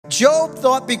Job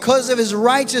thought because of his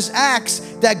righteous acts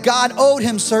that God owed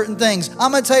him certain things. I'm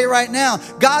going to tell you right now,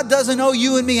 God doesn't owe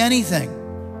you and me anything.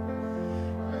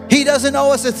 He doesn't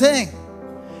owe us a thing.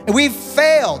 And we've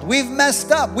failed. We've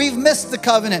messed up. We've missed the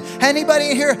covenant. Anybody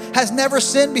in here has never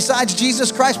sinned besides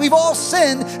Jesus Christ? We've all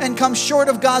sinned and come short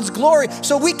of God's glory.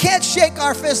 So we can't shake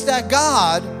our fist at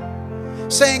God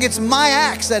saying it's my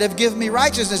acts that have given me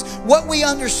righteousness. What we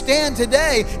understand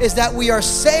today is that we are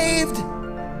saved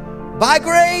by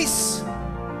grace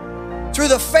through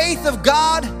the faith of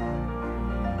God.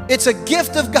 It's a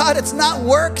gift of God. It's not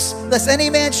works, lest any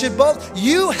man should boast.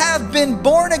 You have been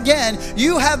born again.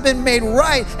 You have been made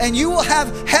right, and you will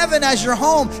have heaven as your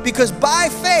home, because by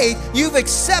faith you've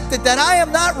accepted that I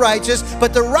am not righteous,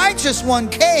 but the righteous one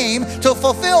came to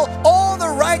fulfill all the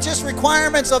righteous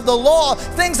requirements of the law,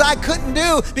 things I couldn't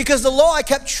do because the law, I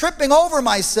kept tripping over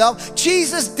myself.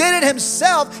 Jesus did it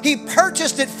himself. He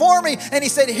purchased it for me, and he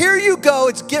said, here you go.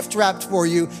 It's gift wrapped for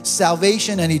you,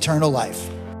 salvation and eternal life.